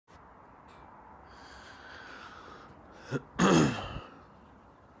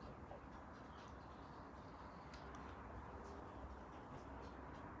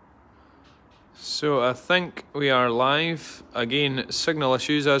So I think we are live. Again, signal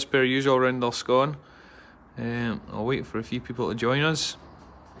issues as per usual around Liscon. I'll wait for a few people to join us.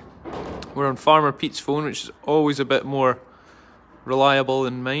 We're on Farmer Pete's phone, which is always a bit more reliable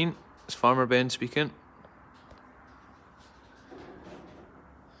than mine. It's Farmer Ben speaking.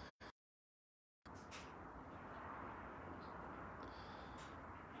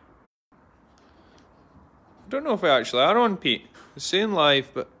 I don't know if we actually are on, Pete. It's saying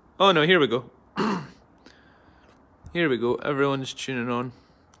live, but... Oh no, here we go. Here we go. Everyone's tuning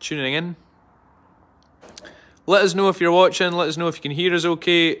in. Let us know if you're watching. Let us know if you can hear us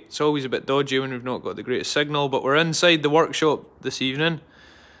okay. It's always a bit dodgy when we've not got the greatest signal, but we're inside the workshop this evening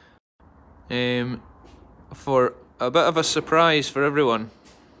for a bit of a surprise for everyone.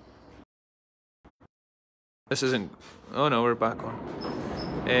 This isn't... Oh no, we're back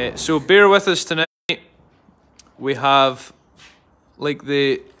on. So bear with us tonight. We have, like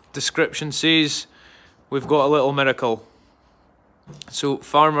the description says, we've got a little miracle. So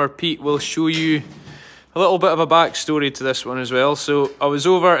Farmer Pete will show you a little bit of a backstory to this one as well. So I was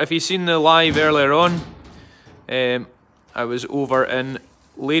over, if you've seen the live earlier on, I was over in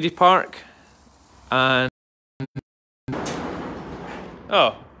Lady Park, and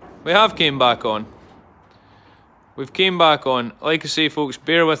oh, we have came back on. We've came back on. Like I say, folks,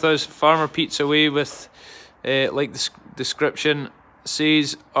 bear with us. Farmer Pete's away with, like the description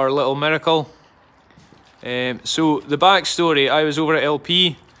says, our little miracle. So the backstory, I was over at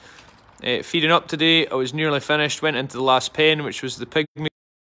LP feeding up today. I was nearly finished, went into the last pen, which was the pygmy.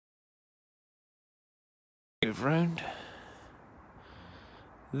 Move round.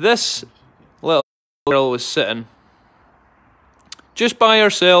 This little girl was sitting just by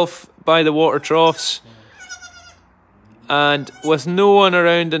herself by the water troughs and with no one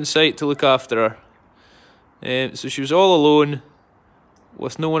around in sight to look after her. So she was all alone,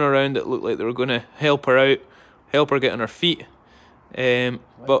 with no one around that looked like they were going to help her out, help her get on her feet.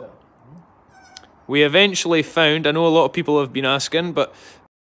 But we eventually found, I know a lot of people have been asking, but...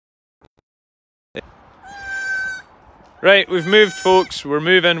 Right, we've moved, folks. We're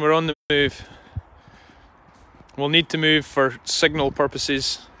moving, we're on the move. We'll need to move for signal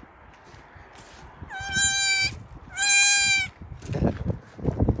purposes.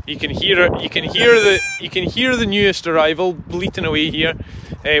 You can hear it. You can hear the newest arrival bleating away here.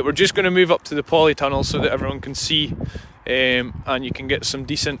 We're just going to move up to the polytunnel so that everyone can see, and you can get some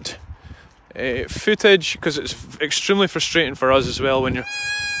decent footage, because it's extremely frustrating for us as well when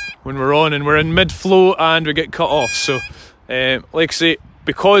we're on and we're in mid-flow and we get cut off. So, like I say,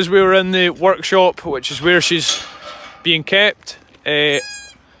 because we were in the workshop, which is where she's being kept, because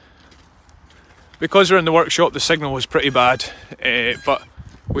we're in the workshop, the signal was pretty bad, but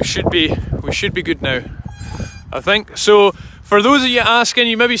we should be good now, I think. So for those of you asking,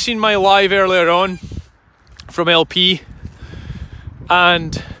 you maybe seen my live earlier on from LP,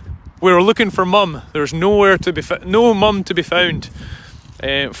 and we were looking for mum. There's nowhere to be no mum to be found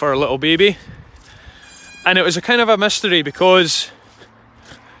for a little baby, and it was a kind of a mystery, because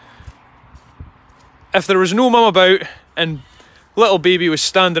if there was no mum about and little baby was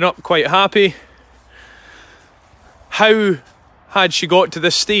standing up quite happy, how had she got to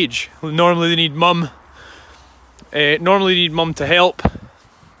this stage? Normally they need mum. Normally they need mum to help.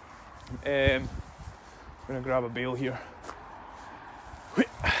 I'm gonna grab a bail here.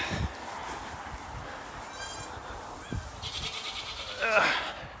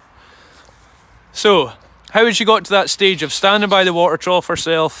 So, how had she got to that stage of standing by the water trough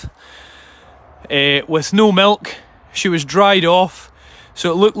herself, with no milk? She was dried off,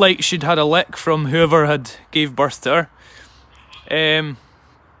 so it looked like she'd had a lick from whoever had gave birth to her. And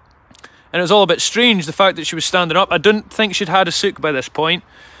it was all a bit strange, the fact that she was standing up. I didn't think she'd had a sook by this point.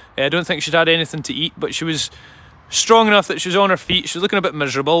 I don't think she'd had anything to eat, but she was strong enough that she was on her feet. She was looking a bit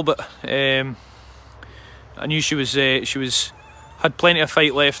miserable, but I knew she had plenty of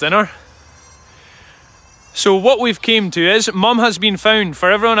fight left in her. So what we've came to is, mum has been found. For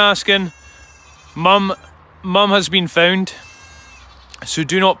everyone asking, mum has been found. So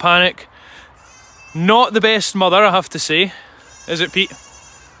do not panic. Not the best mother, I have to say. Is it, Pete?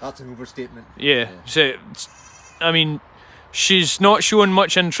 That's an overstatement. Yeah. So, I mean, she's not showing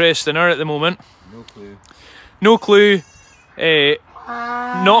much interest in her at the moment. No clue. No clue.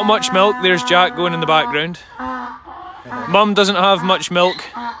 Not much milk. There's Jack going in the background. Mum doesn't have much milk.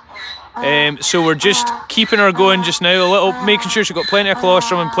 So we're just keeping her going just now, making sure she's got plenty of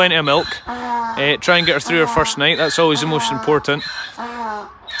colostrum and plenty of milk. Try and get her through her first night. That's always the most important.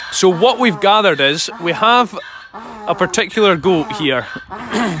 So what we've gathered is, we have a particular goat here.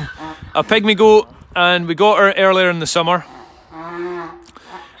 A pygmy goat, and we got her earlier in the summer.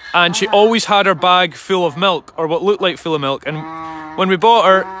 And she always had her bag full of milk, or what looked like full of milk. And when we bought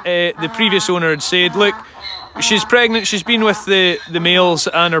her, the previous owner had said, look, she's pregnant, she's been with the males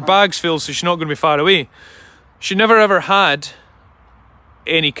and her bag's full, so she's not going to be far away. She never ever had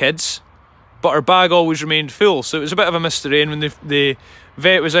any kids, but her bag always remained full, so it was a bit of a mystery. And when the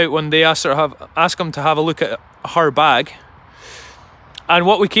vet was out one day, asked him to have a look at her bag. And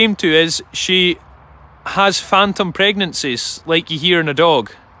what we came to is she has phantom pregnancies, like you hear in a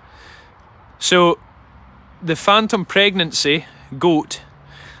dog. So the phantom pregnancy goat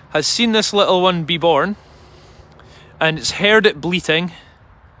has seen this little one be born, and it's heard it bleating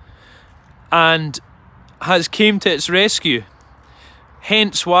and has came to its rescue.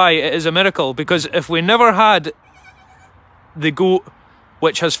 Hence why it is a miracle, because if we never had the goat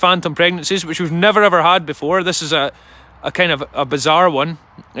which has phantom pregnancies, which we've never ever had before, this is a kind of a bizarre one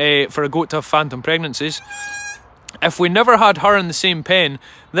for a goat to have phantom pregnancies. If we never had her in the same pen,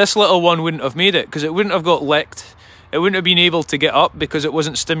 this little one wouldn't have made it, because it wouldn't have got licked. It wouldn't have been able to get up because it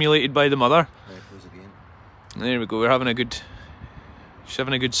wasn't stimulated by the mother. There it goes again. There we go, we're having a good... She's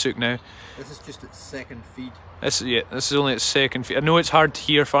having a good sook now. This is just its second feed. This is only its second feed. I know it's hard to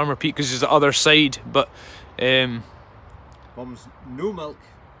hear Farmer Pete because he's the other side, but... Mum's no milk.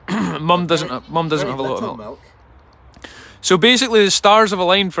 Mum doesn't have a lot of milk. milk. So basically the stars have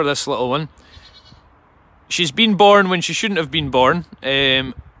aligned for this little one. She's been born when she shouldn't have been born.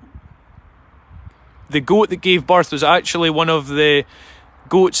 The goat that gave birth was actually one of the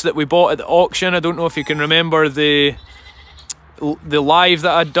goats that we bought at the auction. I don't know if you can remember the live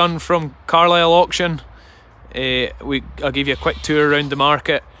that I'd done from Carlisle auction. I gave you a quick tour around the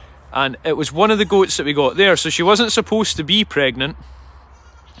market, and it was one of the goats that we got there. So she wasn't supposed to be pregnant,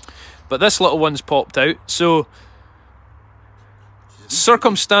 but this little one's popped out. So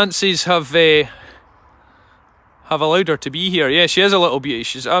circumstances have allowed her to be here. Yeah, she is a little beauty.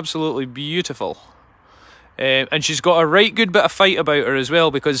 She's absolutely beautiful. And she's got a right good bit of fight about her as well,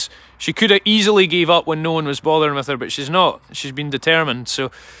 because she could have easily gave up when no one was bothering with her, but she's not. She's been determined.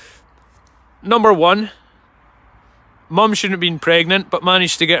 So, number one, Mum shouldn't have been pregnant, but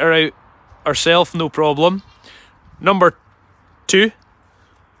managed to get her out herself, no problem. Number two,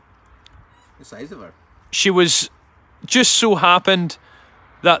 The size of her. she was just so happened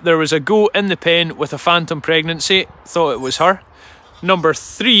that there was a goat in the pen with a phantom pregnancy, thought it was her. Number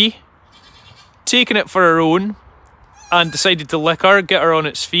three, taken it for her own and decided to lick her, get her on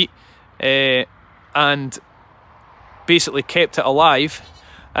its feet, and basically kept it alive.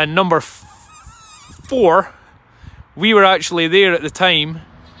 And number four, we were actually there at the time,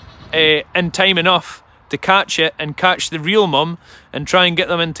 in time enough to catch it and catch the real mum and try and get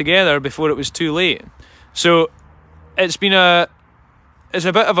them in together before it was too late. So it's been it's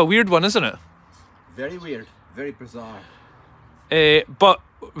a bit of a weird one, isn't it? Very weird, very bizarre. But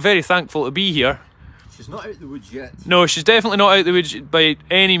very thankful to be here. She's not out of the woods yet. No, she's definitely not out of the woods by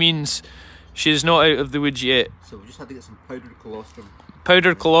any means. She's not out of the woods yet. So we just had to get some powdered colostrum.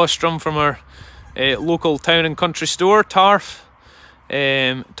 Powdered colostrum from our local town and country store, Tarf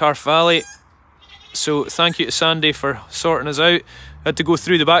Valley. So thank you to Sandy for sorting us out. I had to go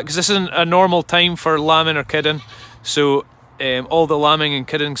through the back because this isn't a normal time for lambing or kidding. So all the lambing and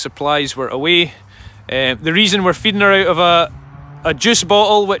kidding supplies were away. The reason we're feeding her out of a juice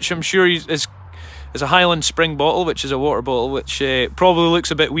bottle, which I'm sure is a Highland Spring bottle, which is a water bottle, which probably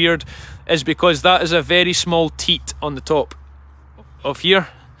looks a bit weird, is because that is a very small teat on the top of here,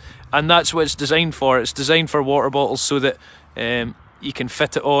 and that's what it's designed for. It's designed for water bottles so that you can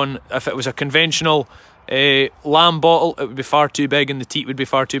fit it on. If it was a conventional lamb bottle, it would be far too big and the teat would be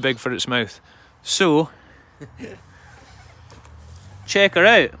far too big for its mouth. So check her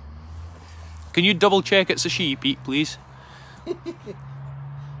out. Can you double check it's a she, Pete, please?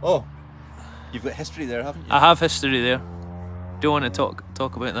 Oh, you've got history there, haven't you? I have history there. Don't want to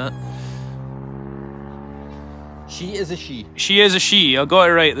talk about that. She is a she. She is a she. I got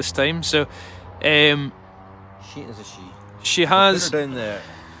it right this time. So, She is a she. she has Put her down there.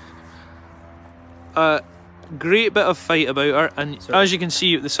 a great bit of fight about her, and Sorry. as you can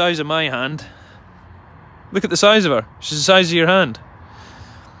see, the size of my hand. Look at the size of her. She's the size of your hand.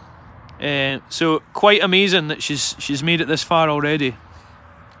 So quite amazing that she's made it this far already.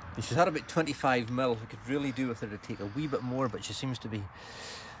 She's had about 25 mil. We could really do with her to take a wee bit more, but she seems to be.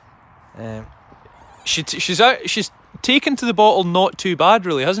 She's taken to the bottle not too bad,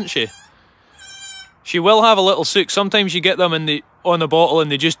 really, hasn't she? She will have a little sook. Sometimes you get them on the bottle and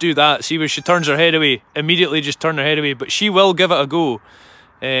they just do that. See where she turns her head away, immediately just turn her head away. But she will give it a go,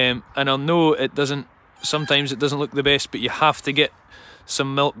 and I'll know it doesn't sometimes it doesn't look the best, but you have to get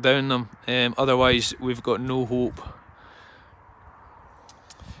some milk down them, otherwise we've got no hope.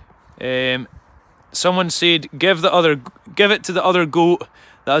 Someone said give it to the other goat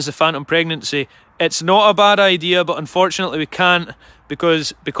that has the phantom pregnancy. It's not a bad idea, but unfortunately we can't,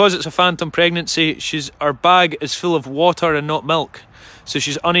 because it's a phantom pregnancy. Her bag is full of water and not milk, so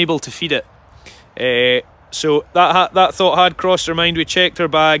she's unable to feed it. So that thought had crossed her mind. We checked her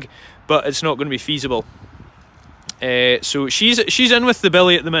bag, but it's not going to be feasible. So she's in with the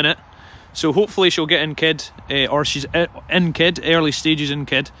billy at the minute, so hopefully she'll get in kid, or she's in kid, early stages in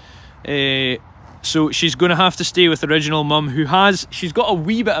kid. So she's going to have to stay with the original mum, she's got a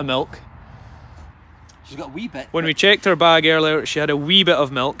wee bit of milk. She's got a wee bit. When we checked her bag earlier, she had a wee bit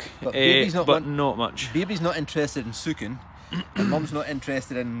of milk, but not much. Baby's not interested in sucking, and mum's not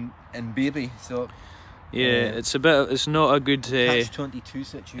interested in baby. So yeah, it's not a good catch-22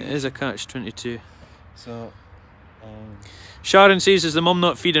 situation. It is a catch-22. So Sharon says, is the mum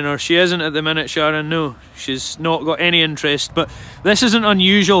not feeding her? She isn't at the minute, Sharon. No, she's not got any interest. But this isn't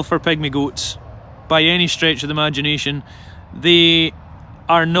unusual for pygmy goats by any stretch of the imagination. They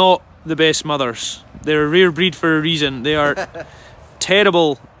are not the best mothers. They're a rare breed for a reason. They are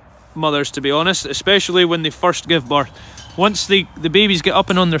terrible mothers, to be honest, especially when they first give birth. Once the babies get up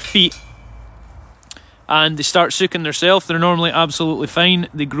and on their feet and they start sucking themselves, they're normally absolutely fine.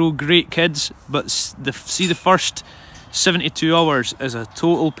 They grow great kids, but the first 72 hours is a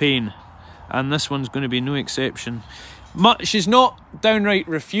total pain, and this one's going to be no exception. She's not downright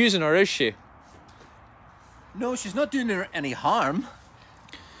refusing her, is she? No, she's not doing her any harm.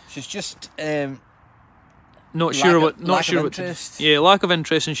 She's just not sure what interest. Yeah, lack of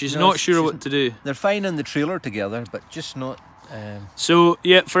interest, and she's not sure what to do. They're fine in the trailer together, but just not. So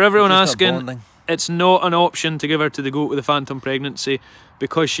yeah, for everyone asking, it's not an option to give her to the goat with a phantom pregnancy,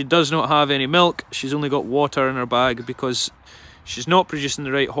 because she does not have any milk. She's only got water in her bag, because she's not producing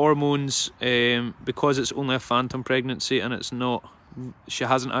the right hormones, because it's only a phantom pregnancy, and she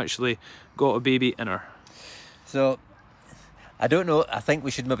hasn't actually got a baby in her. So I don't know, I think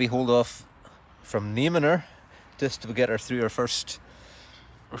we should maybe hold off from naming her just to get her through her first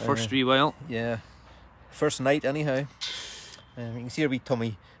wee while. Yeah, first night anyhow. You can see her wee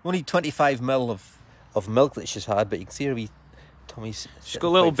tummy, only 25 mil of milk that she's had, but you can see her wee tummy's. She's got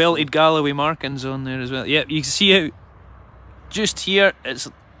little belted Galloway markings on there as well. Yep, you can see how just here it's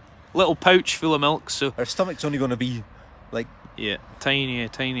a little pouch full of milk. So her stomach's only going to be like, yeah,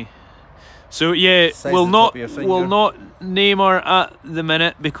 tiny. So yeah, we'll not name her at the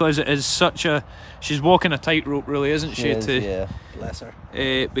minute, because it is she's walking a tightrope, really, isn't she? Yeah, bless her.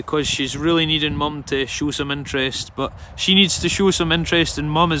 Because she's really needing mum to show some interest, but she needs to show some interest in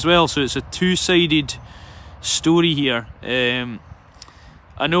mum as well. So it's a two-sided story here.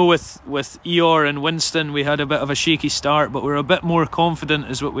 I know with Eeyore and Winston we had a bit of a shaky start, but we're a bit more confident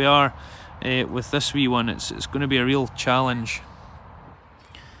is what we are with this wee one. It's going to be a real challenge.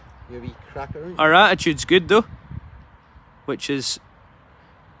 Your wee cracker. Our attitude's good though, which is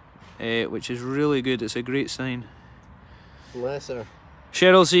really good. It's a great sign. Bless her.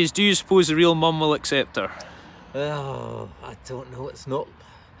 Cheryl says, do you suppose the real mum will accept her? Oh, I don't know. It's not.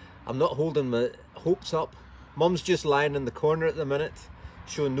 I'm not holding my hopes up. Mum's just lying in the corner at the minute,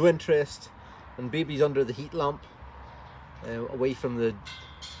 showing no interest, and baby's under the heat lamp, away from the,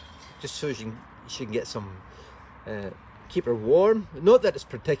 just so she can get some, keep her warm. Not that it's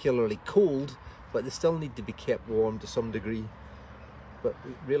particularly cold, but they still need to be kept warm to some degree. But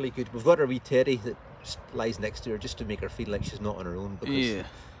really good. We've got our wee Teddy that just lies next to her just to make her feel like she's not on her own, because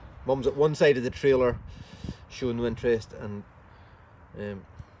Mum's at one side of the trailer showing no interest, and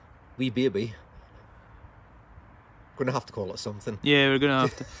wee baby, going to have to call it something. Yeah, we're going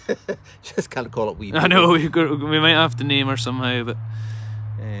to have to. Just can't call it wee baby. I know, we might have to name her somehow, but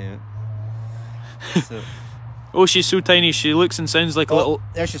so. Oh, she's so tiny, she looks and sounds like a little...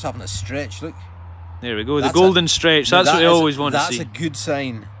 There's she's having a stretch, look. There we go, the golden stretch. That's what I always want to see. That's a good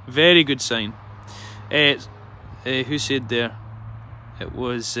sign. Very good sign. Who said there? It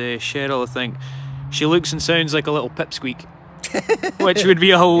was Cheryl, I think. She looks and sounds like a little pipsqueak, which would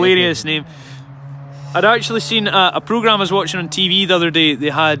be a hilarious name. I'd actually seen a programme I was watching on TV the other day.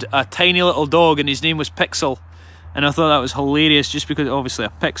 They had a tiny little dog and his name was Pixel, and I thought that was hilarious, just because obviously a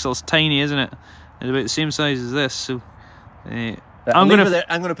pixel's tiny, isn't it? It's about the same size as this. So I'm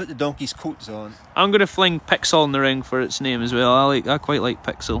gonna put the donkey's coats on. I'm gonna fling Pixel in the ring for its name as well. I quite like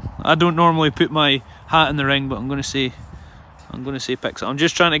Pixel. I don't normally put my hat in the ring, but I'm gonna say Pixel. I'm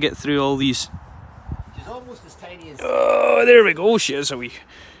just trying to get through all these. She's almost as tiny as. Oh, there we go. She is a wee.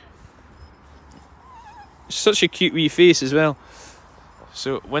 Such a cute wee face as well.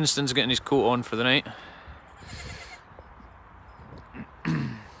 So Winston's getting his coat on for the night.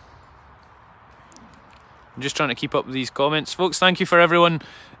 I'm just trying to keep up with these comments. Folks, thank you for everyone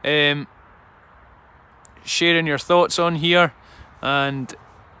sharing your thoughts on here. And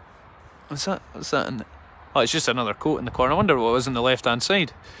what's that? Oh, it's just another coat in the corner. I wonder what was on the left-hand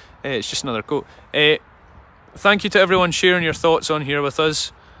side. It's just another coat. Thank you to everyone sharing your thoughts on here with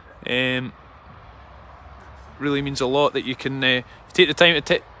us. Really means a lot that you can take the time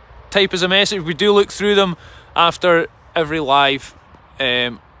to type as a message. We do look through them after every live,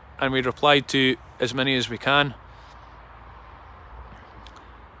 and we reply to as many as we can.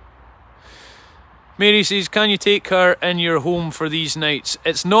 Mary says, can you take her in your home for these nights?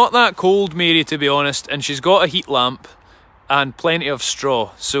 It's not that cold, Mary, to be honest, and she's got a heat lamp and plenty of straw,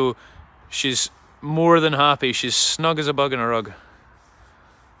 so she's more than happy. She's snug as a bug in a rug.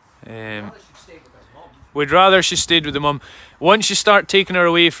 We'd rather she stayed with the mum. Once you start taking her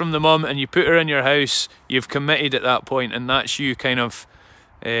away from the mum and you put her in your house, you've committed at that point, and that's you kind of,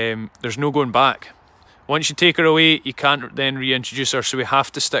 there's no going back. Once you take her away, you can't then reintroduce her, so we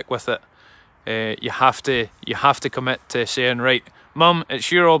have to stick with it. You have to commit to saying, right, mum,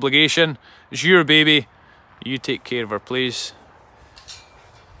 it's your obligation, it's your baby, you take care of her, please.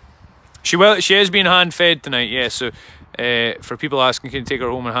 She is being hand fed tonight, yeah. So for people asking, can you take her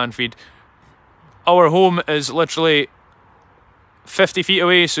home and hand feed? Our home is literally 50 feet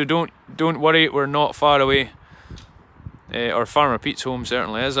away, so don't worry, we're not far away. Or Farmer Pete's home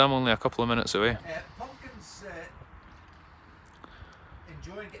certainly is. I'm only a couple of minutes away. Pumpkin's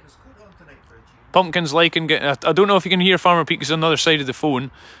enjoying getting his coat on tonight for a change. Pumpkin's liking getting. I don't know if you can hear Farmer Pete because he's on the other side of the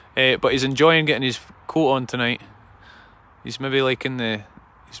phone, but he's enjoying getting his coat on tonight. He's maybe liking the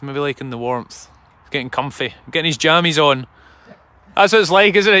warmth. He's getting comfy, getting his jammies on. That's what it's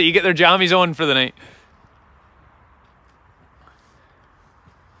like, isn't it? You get their jammies on for the night.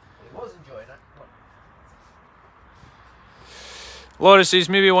 He was enjoying it. Laura says,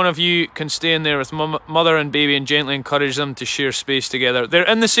 maybe one of you can stay in there with mother and baby and gently encourage them to share space together. They're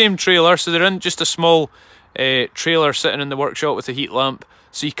in the same trailer, so they're in just a small trailer sitting in the workshop with a heat lamp,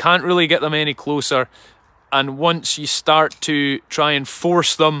 so you can't really get them any closer. And once you start to try and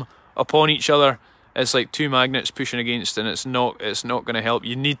force them upon each other, it's like two magnets pushing against, and it's not going to help.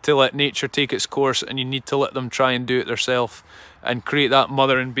 You need to let nature take its course, and you need to let them try and do it themselves and create that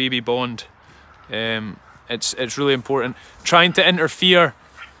mother and baby bond. It's really important. Trying to interfere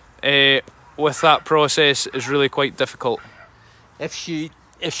with that process is really quite difficult. If she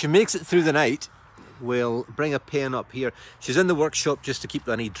makes it through the night, we'll bring a pen up here. She's in the workshop just to keep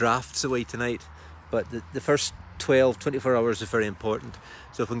any drafts away tonight, but the first 24 hours is very important.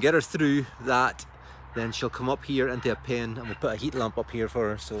 So if we can get her through that, then she'll come up here into a pen, and we'll put a heat lamp up here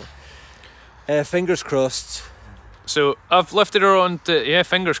for her. So fingers crossed. So I've lifted her on to, yeah,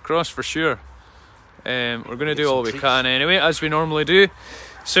 fingers crossed for sure. We're going to do all we can anyway, as we normally do.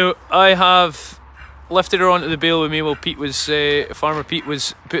 So I have lifted her onto the bale with me while Farmer Pete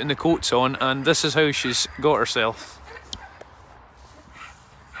was putting the coats on, and this is how she's got herself.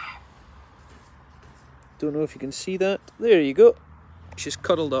 Don't know if you can see that. There you go. She's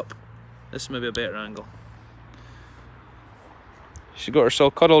cuddled up. This may be a better angle. She's got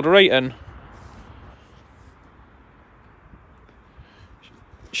herself cuddled right in.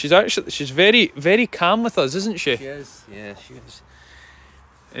 She's very, very calm with us, isn't she? She is. Yeah, she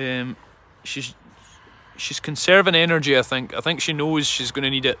is. She's conserving energy, I think. I think she knows she's going to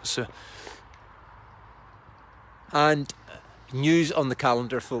need it. So. And news on the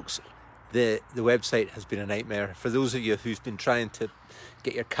calendar, folks. The website has been a nightmare for those of you who've been trying to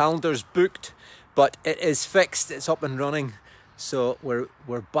get your calendars booked, but it is fixed. It's up and running. So we're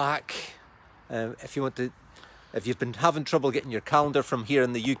back. If you've been having trouble getting your calendar from here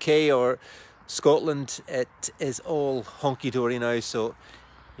in the UK or Scotland, it is all honky-dory now. So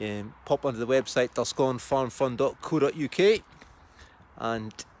pop onto the website dulsconfarmfund.co.uk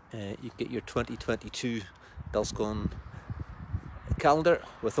and you get your 2022 Dulscon calendar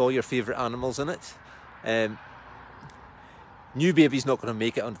with all your favourite animals in it. New baby's not going to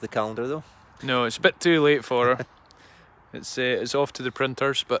make it onto the calendar though. No, it's a bit too late for her. It's off to the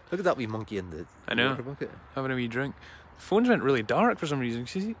printers, but look at that wee monkey in the water bucket. Having a wee drink. The phone's went really dark for some reason.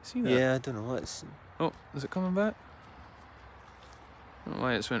 See that? Yeah, I don't know. Oh, is it coming back? I don't know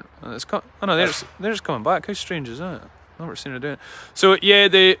why it's went. Oh no, they're just coming back. How strange is that? I've never seen her do it. So yeah,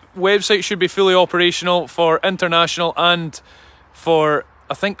 the website should be fully operational for international and for,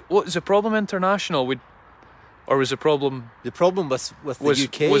 I think, what is the problem international? Or was the problem... The problem with the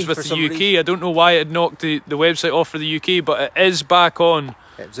UK was with the UK. I don't know why it had knocked the website off for the UK, but it is back on.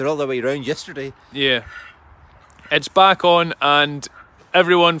 It was all the way around yesterday. Yeah. It's back on, and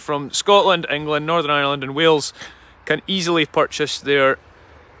everyone from Scotland, England, Northern Ireland and Wales can easily purchase their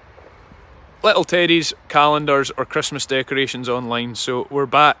little teddies, calendars, or Christmas decorations online. So we're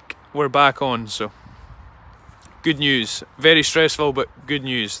back on. So good news. Very stressful, but good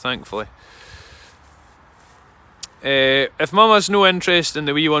news, thankfully. If Mum has no interest in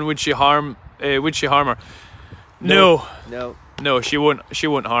the wee one, would she harm her? No, she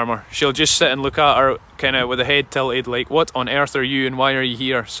won't harm her. She'll just sit and look at her kind of with a head tilted, like, what on earth are you and why are you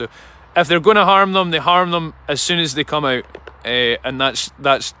here? So if they're going to harm them, they harm them as soon as they come out, and that's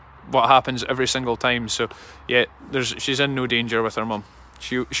what happens every single time. So yeah, she's in no danger with her mum.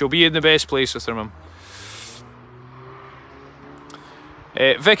 She'll be in the best place with her mum.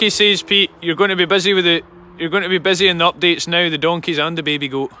 Vicky says, Pete, you're going to be busy in the updates now, the donkeys and the baby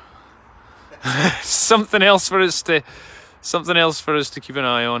goat. something else for us to keep an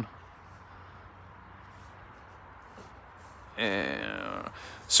eye on.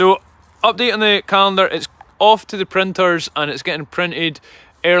 So update on the calendar, it's off to the printers and it's getting printed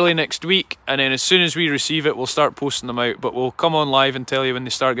early next week, and then as soon as we receive it we'll start posting them out, but we'll come on live and tell you when they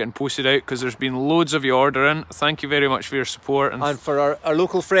start getting posted out, because there's been loads of you ordering. Thank you very much for your support. And for our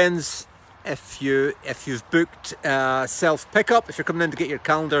local friends, if you've booked self pickup, if you're coming in to get your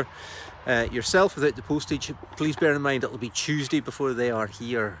calendar yourself without the postage, please bear in mind it'll be Tuesday before they are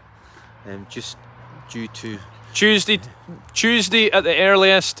here, just due to Tuesday at the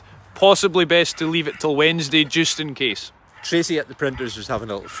earliest. Possibly best to leave it till Wednesday just in case. Tracy at the printers was having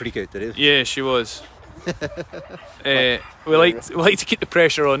a little freak out today. Yeah, she was. we like to keep the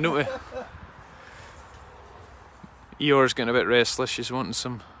pressure on, don't we? Eeyore's getting a bit restless. She's wanting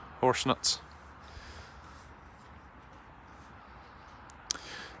some horse nuts.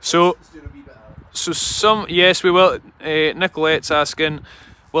 So yes, we will. Nicolette's asking,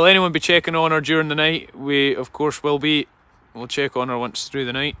 will anyone be checking on her during the night? We of course will be. We'll check on her once through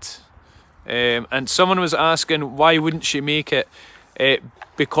the night. And someone was asking why wouldn't she make it,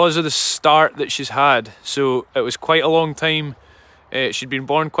 because of the start that she's had. So it was quite a long time. She'd been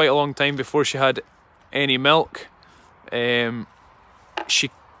born quite a long time before she had any milk. Quite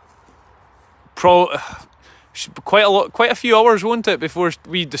a few hours, won't it, before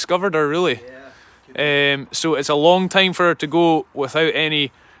we discovered her, really? Yeah. So it's a long time for her to go without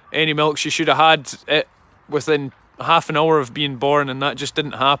any milk. She should have had it within half an hour of being born, and that just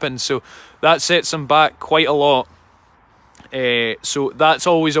didn't happen. So that sets them back quite a lot. So that's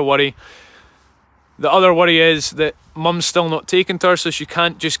always a worry. The other worry is that Mum's still not taken to her, so she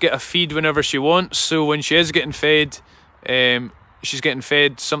can't just get a feed whenever she wants. So when she is getting fed, she's getting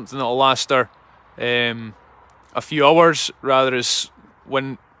fed something that'll last her a few hours, rather as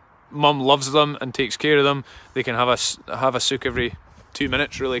when Mum loves them and takes care of them, they can have a sook every 2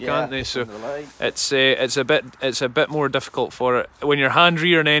 minutes, really, can't they? So it's a bit more difficult for it when you're hand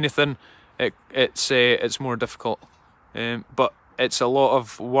rearing anything. It's more difficult, but it's a lot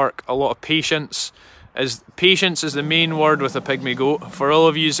of work, a lot of patience. Patience is the main word with a pygmy goat. For all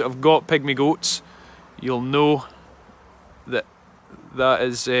of you that have got pygmy goats, you'll know that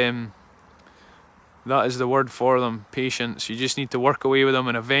is the word for them. Patience. You just need to work away with them,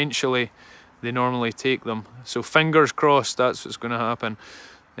 and eventually they normally take them. So fingers crossed that's what's going to happen.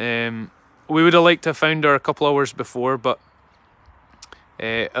 We would have liked to have found her a couple hours before, but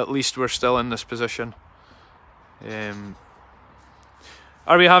at least we're still in this position.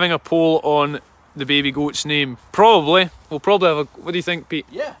 Are we having a poll on the baby goat's name? Probably. We'll probably have a... What do you think, Pete?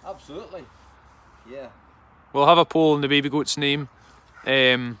 Yeah, absolutely. Yeah. We'll have a poll on the baby goat's name.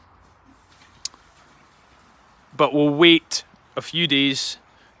 But we'll wait a few days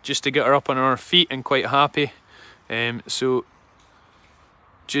just to get her up on her feet and quite happy. So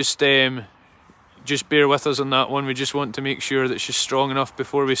just bear with us on that one. We just want to make sure that she's strong enough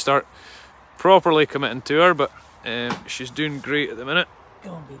before we start properly committing to her, but she's doing great at the minute.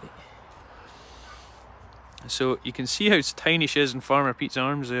 Go on, baby. So you can see how tiny she is in Farmer Pete's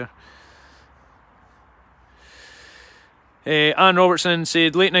arms there. Anne Robertson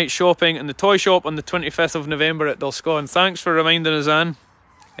said late night shopping in the toy shop on the 25th of November at Dulscone. Thanks for reminding us, Anne.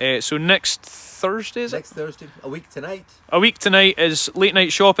 So next Thursday, is it? Next Thursday, a week tonight. A week tonight is late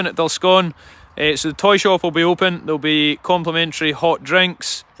night shopping at Dulscone. So the toy shop will be open. There'll be complimentary hot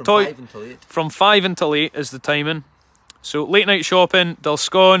drinks. From 5 until 8. From 5 until 8 is the timing. So late night shopping,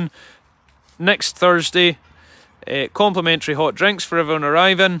 Dulscone, next Thursday. Complimentary hot drinks for everyone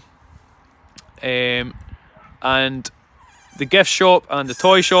arriving. And the gift shop and the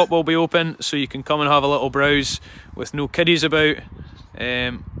toy shop will be open, so you can come and have a little browse with no kiddies about.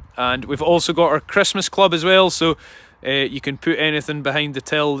 And we've also got our Christmas club as well, so you can put anything behind the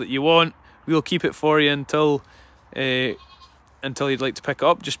till that you want. We'll keep it for you until you'd like to pick it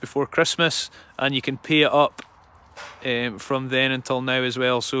up just before Christmas, and you can pay it up from then until now as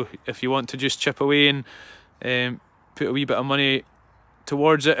well. So if you want to just chip away and put a wee bit of money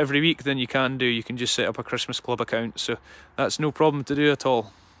towards it every week, then you can do. You can just set up a Christmas Club account, so that's no problem to do at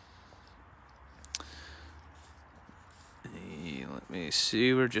all. Let me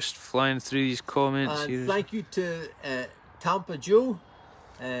see, we're just flying through these comments here. Thank you to Tampa Joe.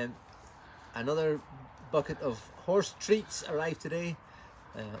 Another bucket of horse treats arrived today,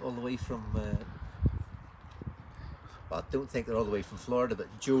 all the way from well, I don't think they're all the way from Florida,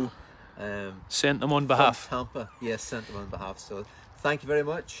 but Joe sent them on behalf. Tampa, yes, sent them on behalf. So thank you very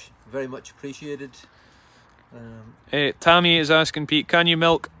much appreciated. Tammy is asking Pete, can you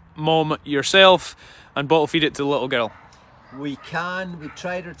milk Mom yourself and bottle feed it to the little girl? We can. We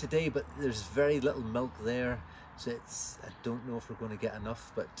tried her today, but there's very little milk there, so I don't know if we're going to get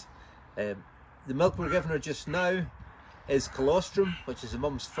enough. But the milk we're giving her just now is colostrum, which is the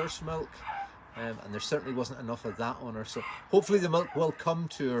mum's first milk, and there certainly wasn't enough of that on her. So hopefully the milk will come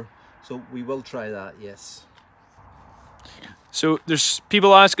to her. So we will try that. Yes. So there's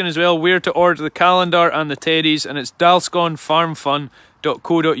people asking as well where to order the calendar and the teddies, and it's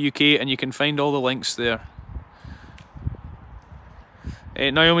dalsconfarmfun.co.uk, and you can find all the links there.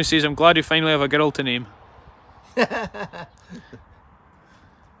 Naomi says, I'm glad you finally have a girl to name. Let's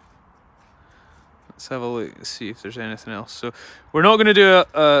have a look, see if there's anything else. So we're not going to do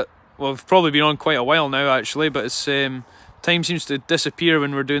well, we've probably been on quite a while now actually, but it's time seems to disappear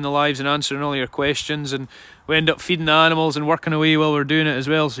when we're doing the lives and answering all your questions, and we end up feeding the animals and working away while we're doing it as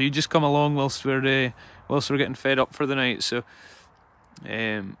well. So you just come along whilst we're getting fed up for the night. So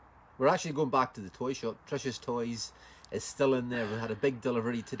we're actually going back to the toy shop. Trish's Toys is still in there. We had a big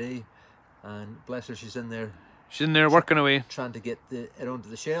delivery today, and bless her, she's in there. She's in there working away, trying to get it onto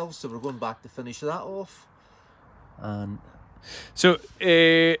the shelves. So we're going back to finish that off. And so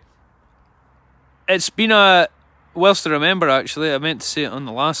it's been a whilst I remember actually. I meant to say it on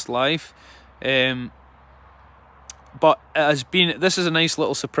the last live, but it has been. This is a nice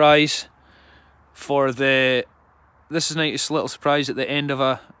little surprise for the. This is a nice little surprise at the end of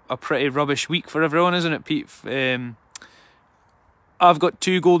a pretty rubbish week for everyone, isn't it, Pete? I've got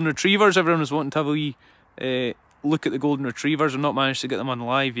 2 golden retrievers. Everyone was wanting to have a wee look at the golden retrievers. I've not managed to get them on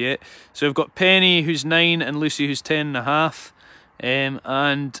live yet. So I've got Penny, who's 9, and Lucy, who's 10.5.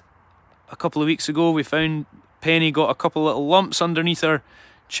 And a couple of weeks ago, we found Penny got a couple of little lumps underneath her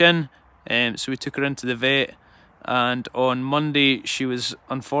chin. So we took her into the vet. And on Monday, she was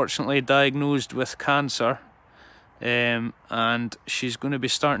unfortunately diagnosed with cancer. And she's going to be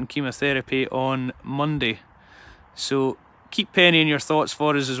starting chemotherapy on Monday. So keep Penny in your thoughts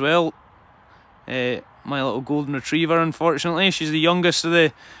for us as well. My little golden retriever, unfortunately, she's the youngest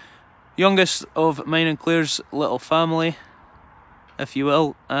of mine and Claire's little family, if you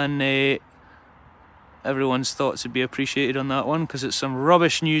will, and everyone's thoughts would be appreciated on that one, because it's some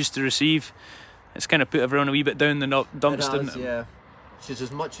rubbish news to receive. It's kind of put everyone a wee bit down the dumps, didn't it? Yeah, she's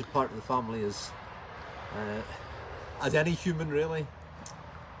as much a part of the family as any human, really.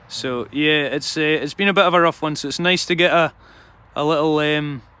 So yeah, it's been a bit of a rough one. So it's nice to get a little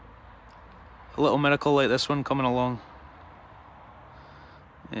miracle like this one coming along.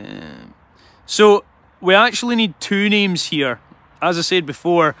 So we actually need 2 names here. As I said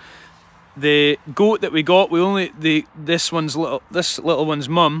before, the goat that we got, this little one's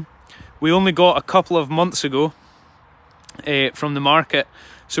mum, we only got a couple of months ago from the market.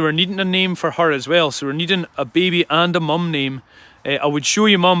 So we're needing a name for her as well. So we're needing a baby and a mum name. I would show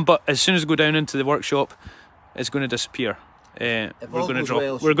you mum, but as soon as I go down into the workshop, it's going to disappear. We're going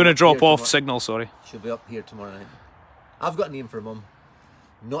to drop off signal. Sorry. She'll be up here tomorrow night. I've got a name for mum.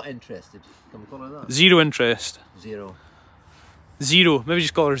 Not interested. Can we call her that? Zero interest. Zero. Maybe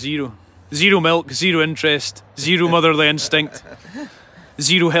just call her Zero. Zero milk. Zero interest. Zero motherly instinct.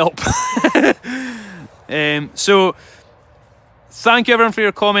 Zero help. So thank you everyone for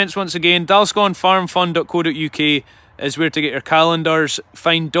your comments once again. dalsconfarmfun.co.uk is where to get your calendars.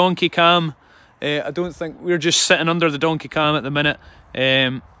 Find Donkey Cam. I don't think we're just sitting under the Donkey Cam at the minute,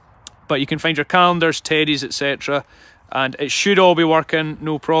 but you can find your calendars, teddies, etc., and it should all be working,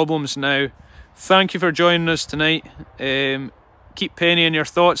 no problems now. Thank you for joining us tonight. Keep Penny in your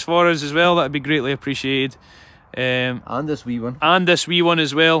thoughts for us as well. That'd be greatly appreciated. And this wee one. And this wee one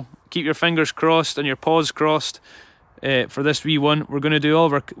as well. Keep your fingers crossed and your paws crossed for this wee one. We're going to do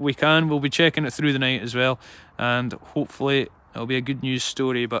all we can. We'll be checking it through the night as well, and hopefully it'll be a good news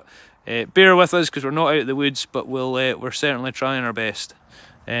story. But bear with us because we're not out of the woods, but we're certainly trying our best.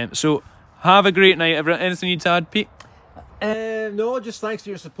 So have a great night, everyone. Anything you need to add, Pete? No, just thanks for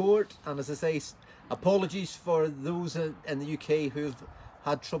your support, and as I say, apologies for those in the UK who've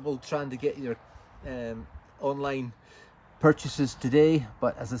had trouble trying to get your online purchases today,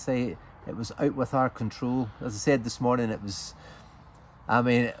 but as I say, it was out with our control. As I said this morning, it was, I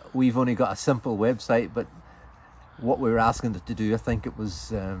mean, we've only got a simple website, but what we were asking it to do, I think it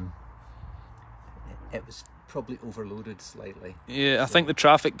was probably overloaded slightly. Yeah, so, I think the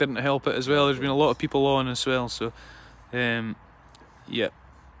traffic didn't help it as well. There's been a lot of people on as well, so yeah.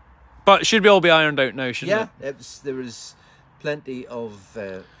 But it should all be ironed out now, shouldn't it? Yeah, there was plenty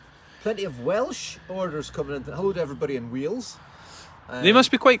of Welsh orders coming in. Hello to everybody in Wales. They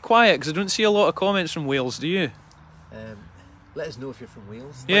must be quite quiet because I don't see a lot of comments from Wales, do you? Let us know if you're from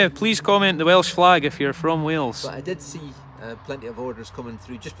Wales. Yeah, please comment the Welsh flag if you're from Wales. But I did see plenty of orders coming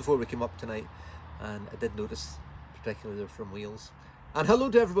through just before we came up tonight, and I did notice particularly they're from Wales. And hello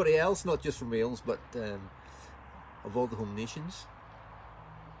to everybody else, not just from Wales, but of all the home nations,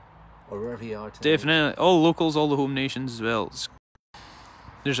 or wherever you are tonight. Definitely, all locals, all the home nations as well.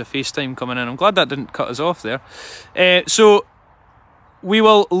 There's a FaceTime coming in. I'm glad that didn't cut us off there. So we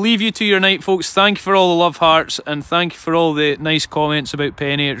will leave you to your night, folks. Thank you for all the love hearts, and thank you for all the nice comments about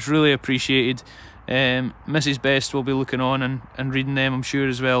Penny. It's really appreciated. Mrs. Best will be looking on and reading them, I'm sure,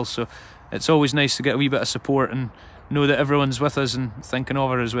 as well. So it's always nice to get a wee bit of support and know that everyone's with us and thinking of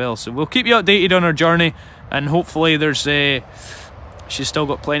her as well. So we'll keep you updated on her journey, and hopefully she's still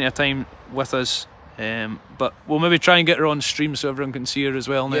got plenty of time with us. But we'll maybe try and get her on stream so everyone can see her as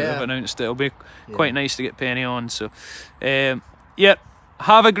well now that we've announced it. It'll be quite nice to get Penny on. So yeah,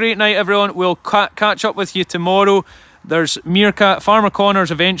 have a great night, everyone. We'll catch up with you tomorrow. There's meerkat, Farmer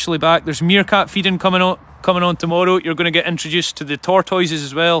Connor's eventually back. There's meerkat feeding coming on tomorrow. You're going to get introduced to the tortoises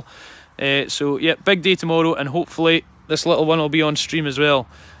as well. So yeah, big day tomorrow, and hopefully this little one will be on stream as well.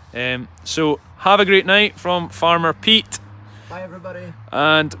 So have a great night from Farmer Pete. Bye everybody.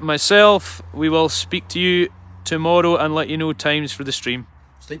 And myself. We will speak to you tomorrow and let you know times for the stream.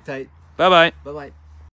 Sleep tight. Bye bye. Bye bye.